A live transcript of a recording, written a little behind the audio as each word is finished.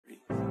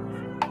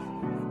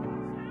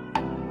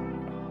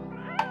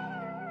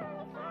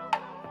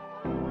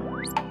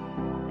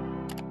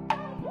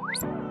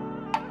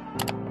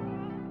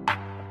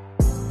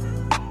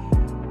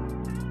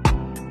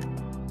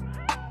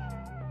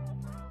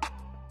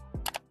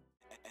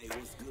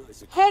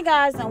Hey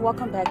guys, and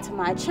welcome back to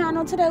my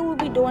channel. Today we'll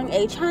be doing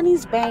a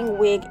Chinese bang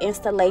wig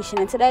installation,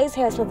 and today's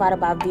hair is provided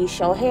by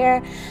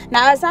Vshowhair.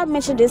 Now, as I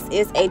mentioned, this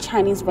is a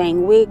Chinese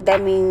bang wig.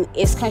 That means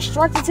it's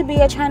constructed to be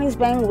a Chinese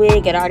bang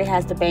wig. It already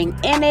has the bang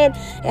in it.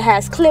 It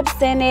has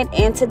clips in it,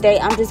 and today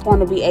I'm just going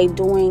to be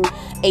doing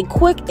a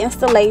quick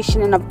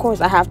installation. And of course,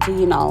 I have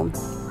to,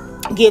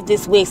 give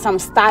this wig some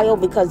style,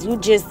 because you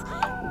just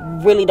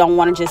really don't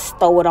want to just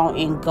throw it on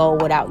and go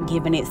without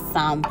giving it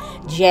some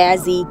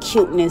jazzy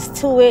cuteness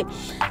to it.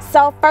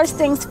 So first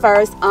things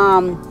first,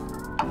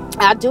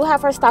 I do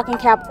have her stocking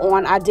cap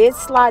on. I did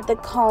slide the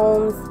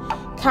combs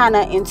kind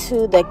of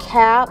into the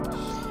cap,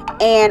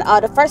 and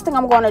the first thing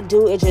I'm going to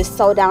do is just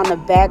sew down the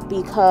back,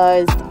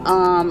 because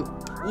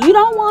you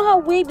don't want her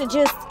wig to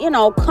just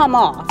come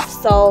off.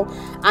 So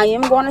I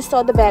am going to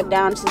sew the back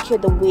down to secure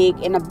the wig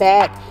in the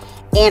back,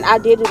 and I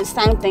did do the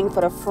same thing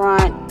for the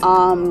front.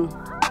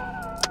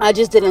 I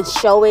just didn't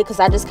show it because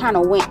I just kind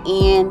of went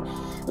in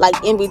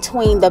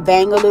between the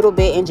bang a little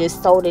bit and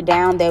just sewed it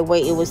down. That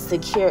way it was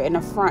secure in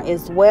the front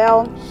as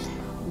well.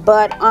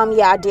 But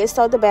yeah, I did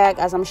sew the back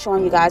as I'm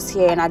showing you guys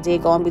here, and I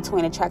did go in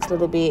between the tracks a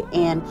little bit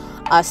and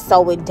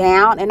sew it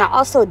down. And I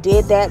also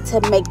did that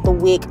to make the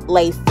wig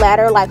lay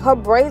flatter. Like, her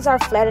braids are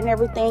flat and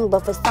everything,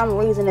 but for some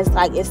reason it's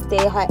like it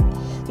still had,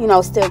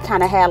 still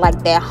kind of had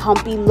like that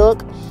humpy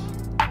look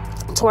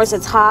towards the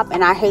top,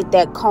 and I hate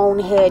that cone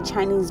head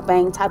Chinese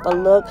bang type of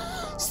look.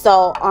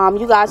 So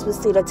you guys will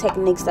see the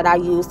techniques that I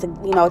use to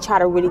try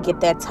to really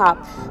get that top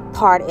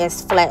part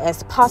as flat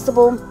as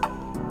possible.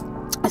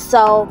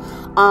 So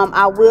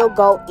I will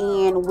go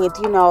in with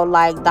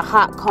like the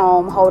hot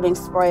comb holding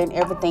spray and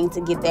everything to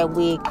get that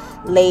wig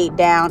laid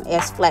down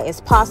as flat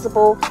as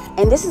possible.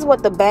 And this is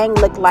what the bang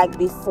looked like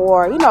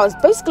before. It's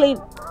basically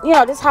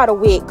this is how the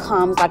wig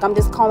comes. Like, I'm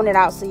just combing it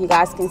out so you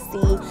guys can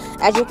see.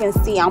 As you can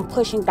see, I'm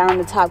pushing down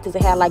the top because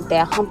it had like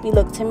that humpy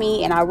look to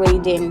me, and I really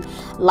didn't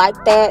like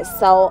that.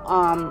 So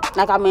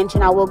like I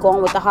mentioned, I will go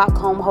in with the hot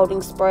comb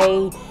holding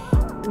spray,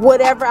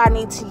 whatever I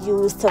need to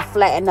use to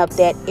flatten up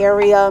that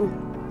area.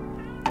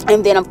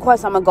 And then of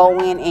course I'm gonna go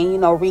in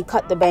and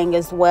recut the bang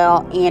as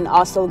well, and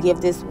also give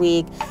this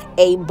wig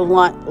a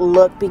blunt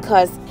look,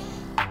 because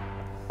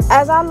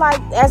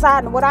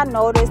what I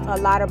noticed a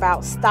lot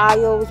about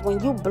styles,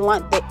 when you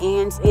blunt the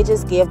ends, it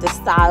just gives the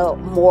style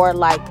more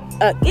like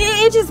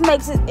it just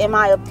makes it, in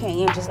my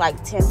opinion, just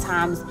like 10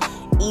 times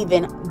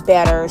even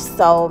better.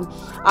 So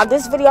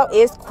this video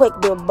is quick,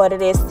 but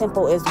it is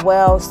simple as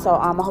well. So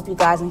I hope you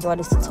guys enjoy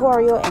this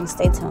tutorial, and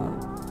stay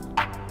tuned.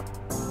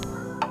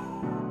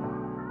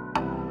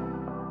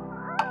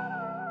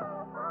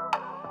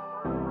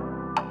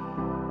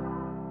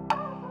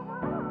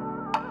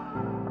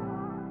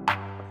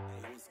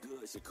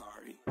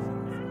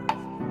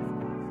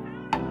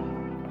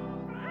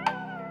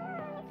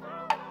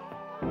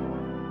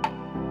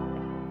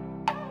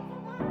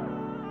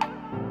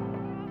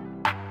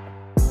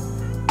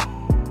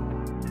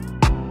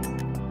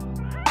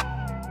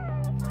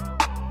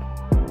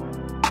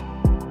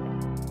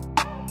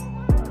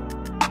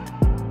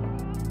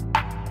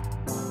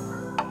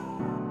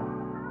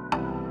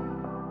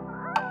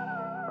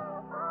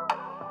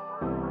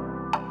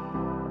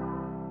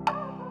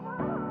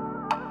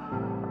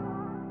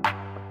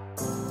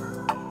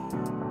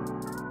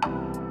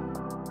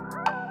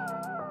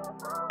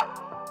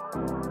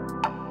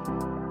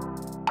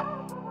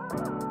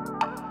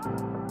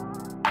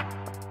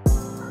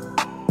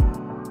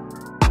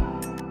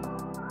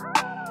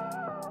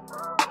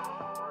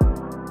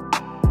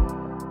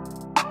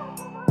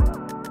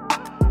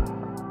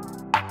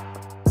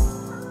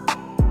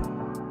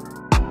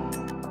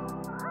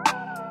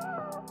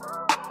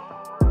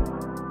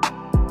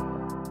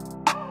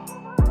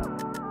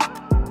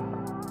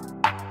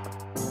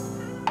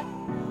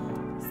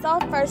 So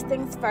first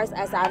things first,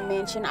 as I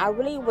mentioned, I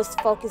really was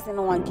focusing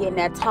on getting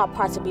that top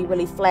part to be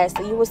really flat.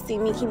 So you will see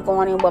me keep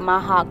going in with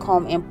my hot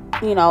comb and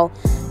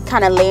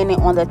kind of laying it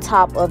on the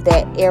top of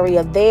that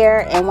area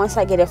there. And once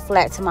I get it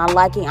flat to my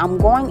liking, I'm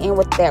going in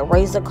with that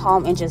razor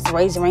comb and just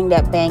razoring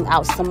that bang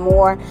out some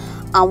more.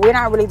 We're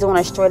not really doing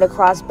a straight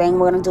across bang.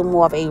 We're going to do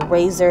more of a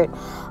razored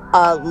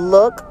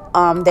look.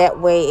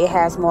 That way it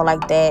has more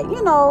like that,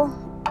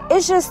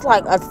 it's just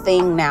like a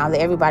thing now that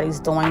everybody's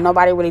doing.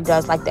 Nobody really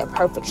does like that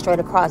perfect straight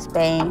across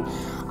bang.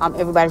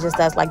 Everybody just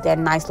does like that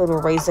nice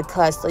little razor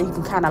cut, so you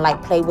can kind of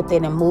like play with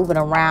it and move it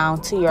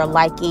around to your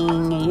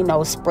liking,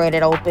 and spread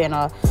it open,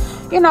 or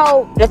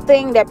the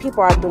thing that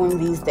people are doing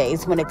these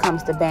days when it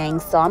comes to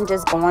bangs. So I'm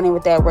just going in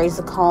with that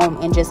razor comb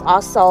and just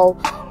also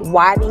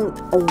widening,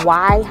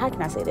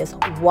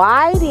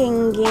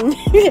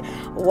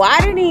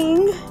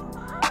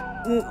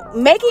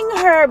 making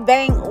her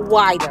bang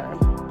wider,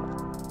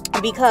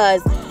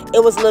 because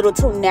it was a little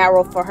too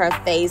narrow for her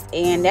face.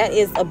 And that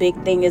is a big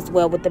thing as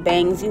well with the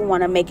bangs. You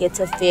want to make it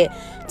to fit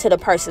to the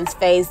person's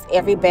face.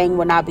 Every bang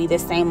will not be the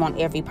same on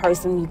every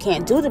person. You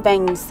can't do the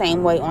bang the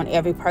same way on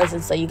every person,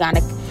 so you gotta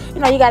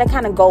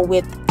kind of go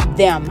with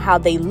them, how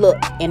they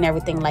look and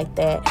everything like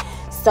that.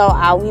 So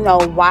I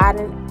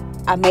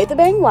made the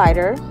bang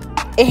wider,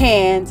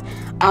 and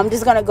I'm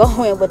just gonna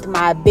go in with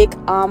my big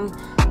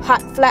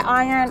hot flat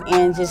iron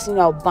and just, you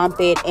know, bump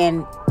it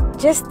and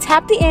just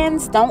tap the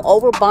ends. Don't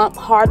over bump,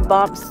 hard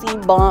bump, C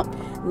bump,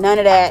 none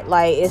of that.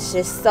 Like, it's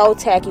just so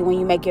tacky when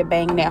you make your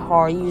bang that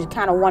hard. You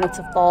kind of want it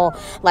to fall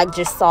like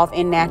just soft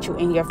and natural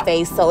in your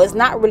face. So it's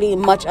not really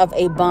much of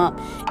a bump.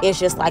 It's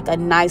just like a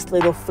nice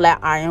little flat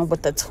iron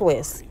with a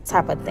twist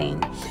type of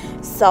thing.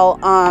 So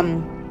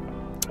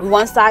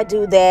once I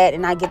do that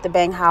and I get the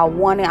bang how I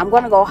want it, I'm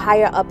going to go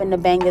higher up in the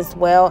bang as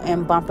well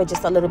and bump it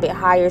just a little bit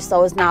higher,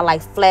 so it's not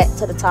like flat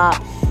to the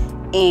top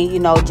and, you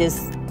know,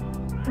 just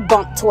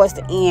bump towards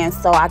the end.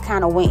 So I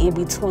kind of went in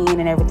between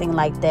and everything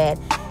like that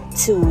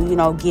to, you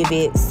know, give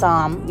it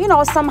some, you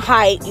know, some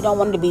height. You don't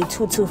want it to be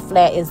too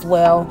flat as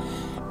well.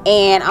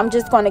 And I'm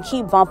just going to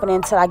keep bumping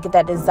until I get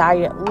that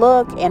desired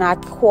look and I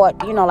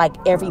caught, you know, like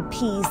every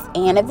piece.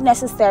 And if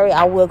necessary,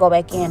 I will go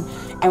back in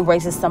and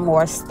raise some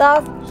more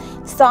stuff.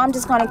 So I'm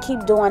just going to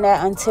keep doing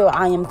that until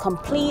I am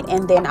complete,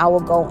 and then I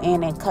will go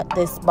in and cut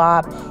this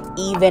bob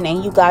even,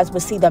 and you guys will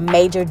see the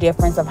major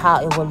difference of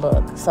how it will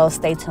look. So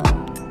stay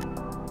tuned.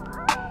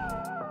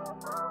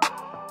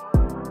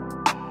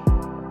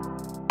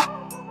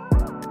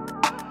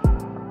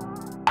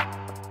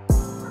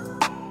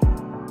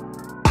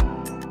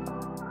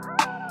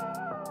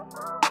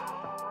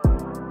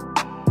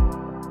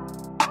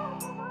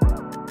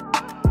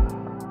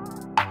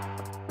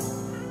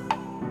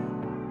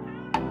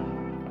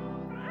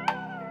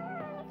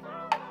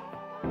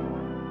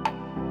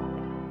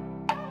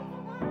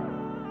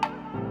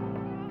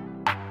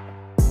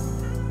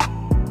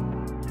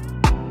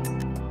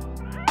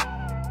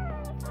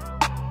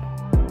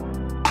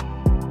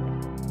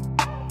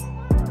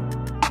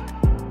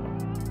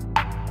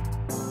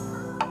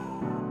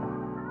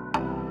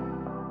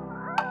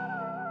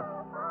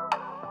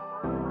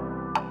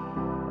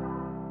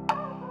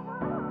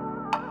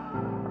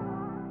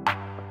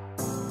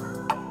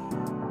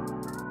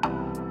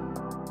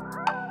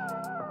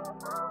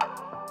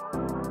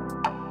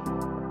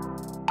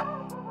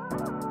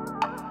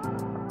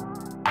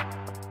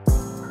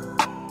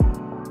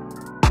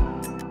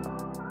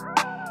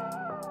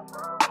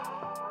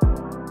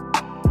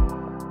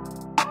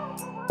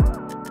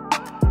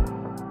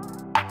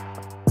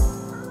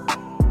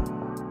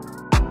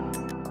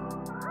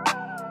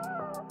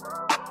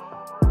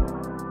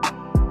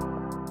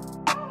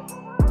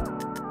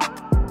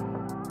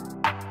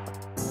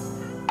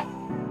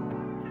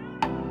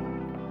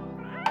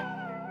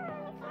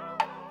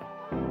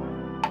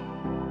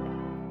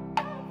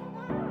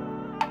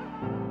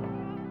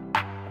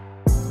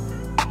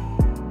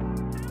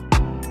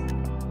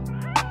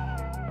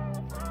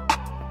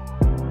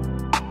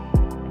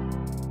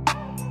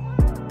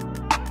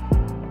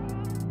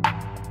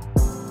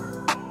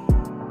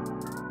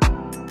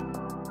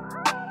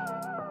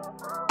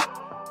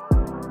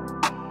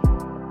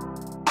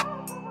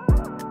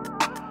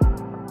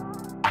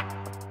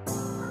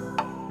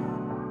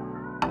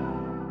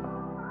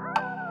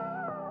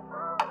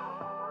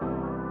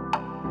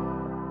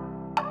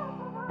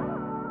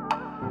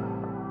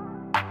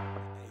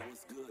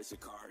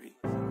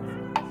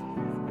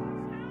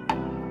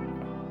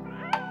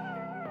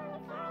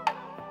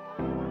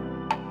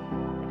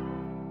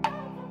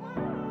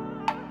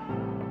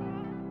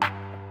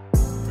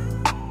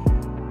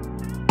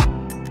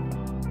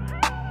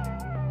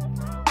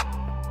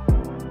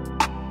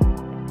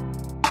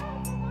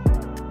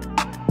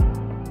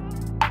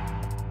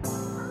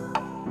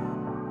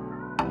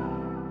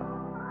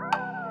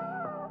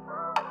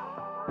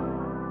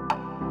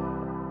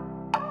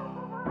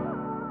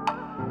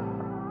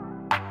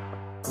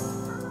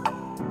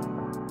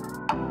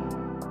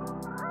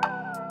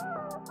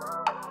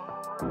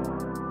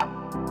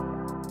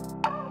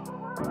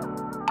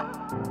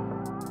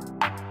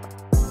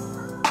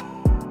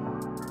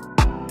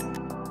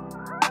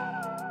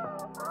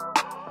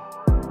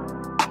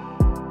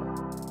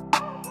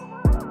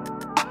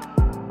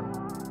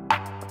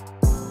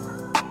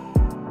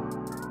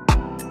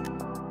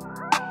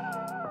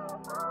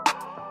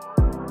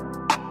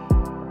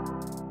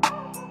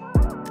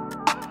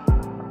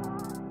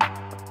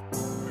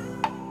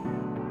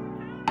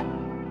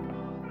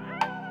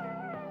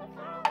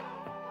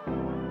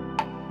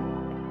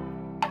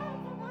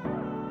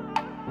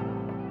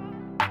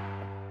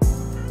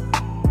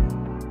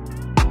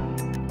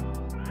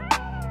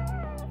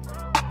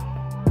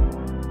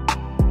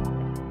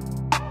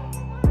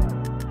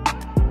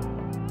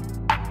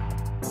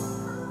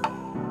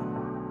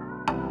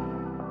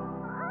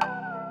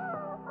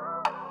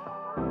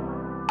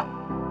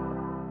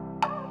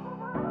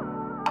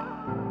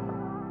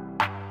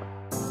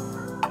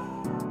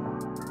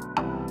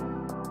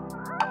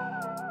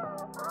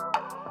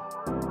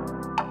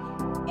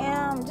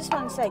 Just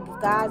want to say,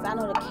 guys, I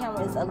know the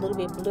camera is a little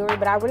bit blurry,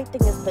 but I really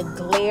think it's the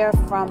glare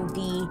from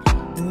the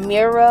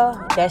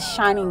mirror that's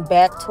shining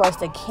back towards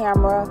the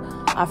camera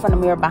from the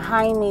mirror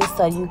behind me,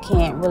 so you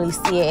can't really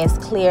see it as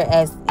clear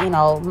as, you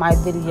know, my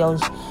videos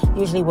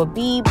usually would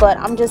be, but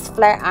I'm just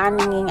flat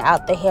ironing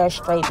out the hair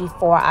straight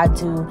before I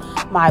do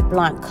my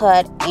blunt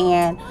cut.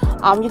 And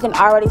you can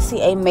already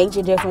see a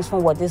major difference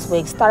from what this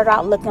wig started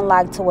out looking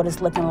like to what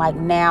it's looking like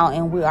now,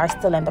 and we are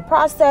still in the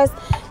process,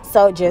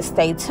 so just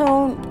stay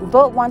tuned.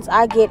 But once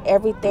I get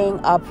everything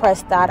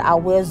pressed out, I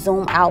will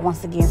zoom out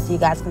once again so you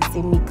guys can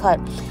see me cut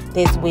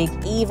this wig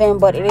even,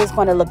 but it is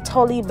going to look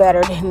totally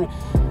better than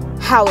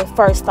how it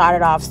first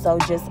started off. So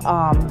just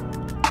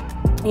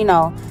you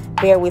know,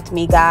 bear with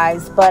me,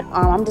 guys. But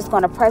I'm just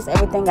going to press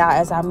everything out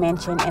as I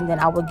mentioned, and then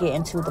I will get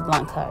into the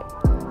blunt cut.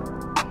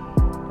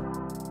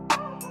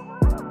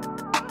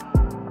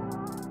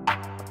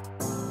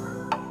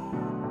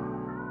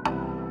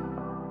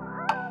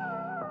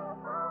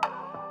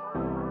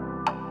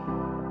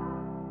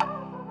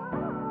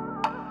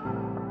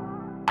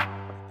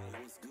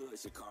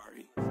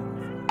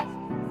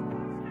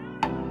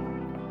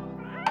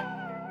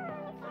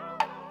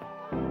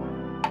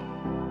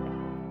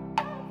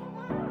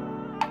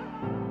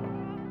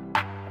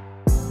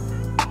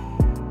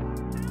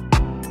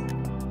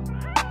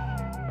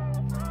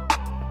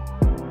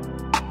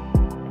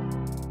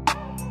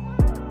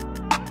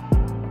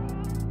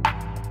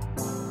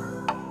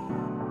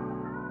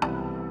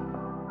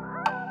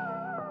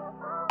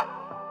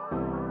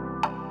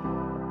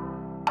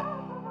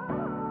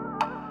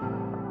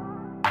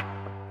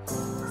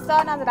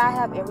 So now that I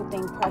have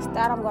everything pressed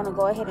out, I'm going to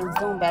go ahead and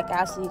zoom back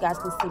out so you guys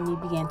can see me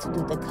begin to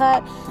do the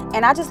cut.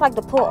 And I just like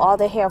to pull all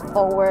the hair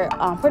forward,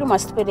 pretty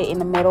much split it in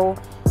the middle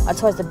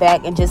towards the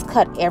back, and just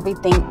cut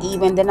everything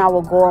even. Then I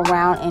will go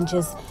around and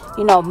just,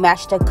 you know,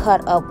 match the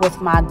cut up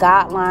with my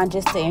guideline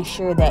just to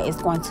ensure that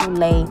it's going to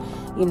lay,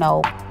 you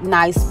know,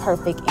 nice,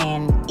 perfect,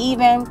 and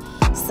even.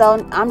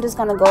 So I'm just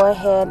going to go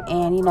ahead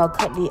and, you know,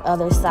 cut the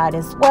other side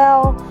as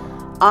well.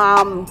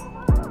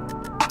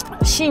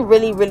 She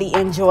really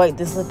enjoyed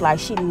this look. Like,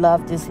 she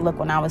loved this look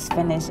when I was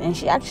finished, and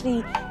she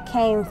actually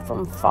came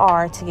from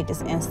far to get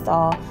this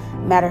install,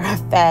 matter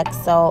of fact.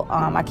 So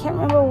I can't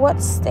remember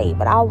what state,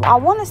 but I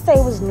want to say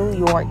it was New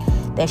York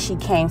that she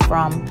came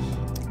from.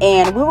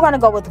 And we were going to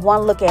go with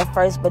one look at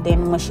first, but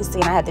then when she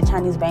seen I had the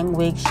Chinese bang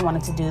wig, she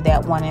wanted to do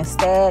that one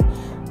instead.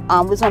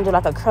 We was going to do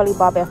like a curly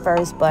bob at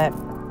first, but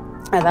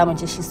as I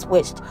mentioned, she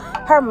switched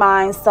her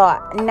mind. So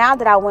now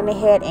that I went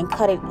ahead and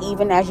cut it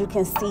even, as you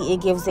can see,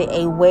 it gives it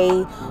a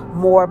way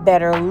more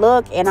better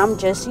look. And I'm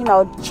just, you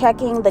know,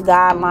 checking the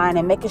guideline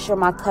and making sure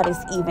my cut is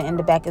even in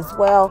the back as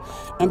well,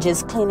 and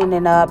just cleaning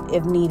it up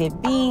if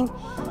needed be,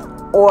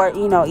 or,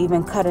 you know,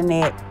 even cutting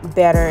it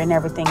better and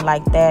everything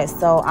like that.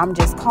 So I'm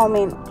just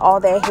combing all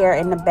that hair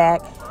in the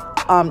back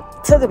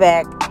to the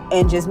back,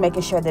 and just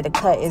making sure that the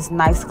cut is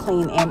nice,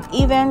 clean, and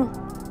even.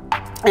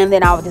 And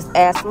then I would just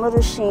add some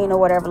little sheen or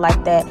whatever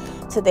like that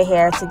to the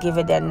hair to give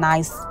it that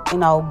nice, you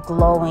know,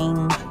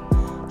 glowing,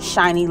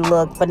 shiny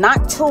look, but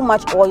not too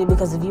much oil,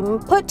 because if you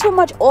put too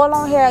much oil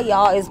on hair,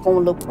 y'all, it's gonna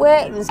look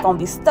wet and it's gonna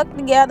be stuck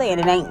together, and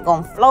it ain't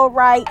gonna flow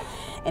right,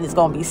 and it's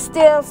gonna be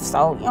stiff.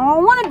 So you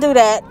don't want to do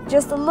that.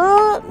 Just a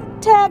little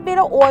tad bit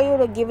of oil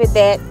to give it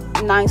that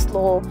nice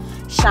little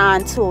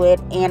shine to it.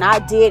 And I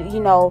did, you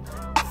know,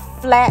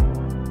 flat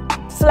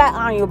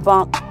on your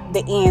bump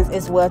the ends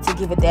as well to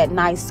give it that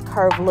nice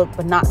curved look,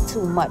 but not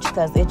too much,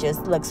 because it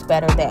just looks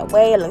better that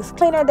way. It looks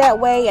cleaner that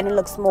way, and it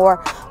looks more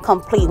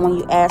complete when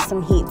you add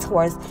some heat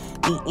towards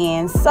the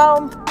ends.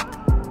 So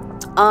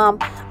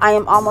I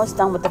am almost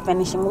done with the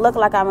finishing look.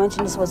 Like I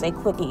mentioned, this was a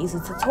quick and easy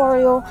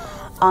tutorial.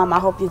 I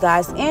hope you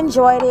guys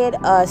enjoyed it.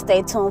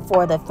 Stay tuned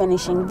for the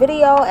finishing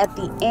video at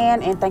the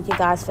end, and thank you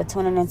guys for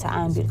tuning in to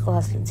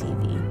IAmBeautifulHustler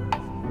TV.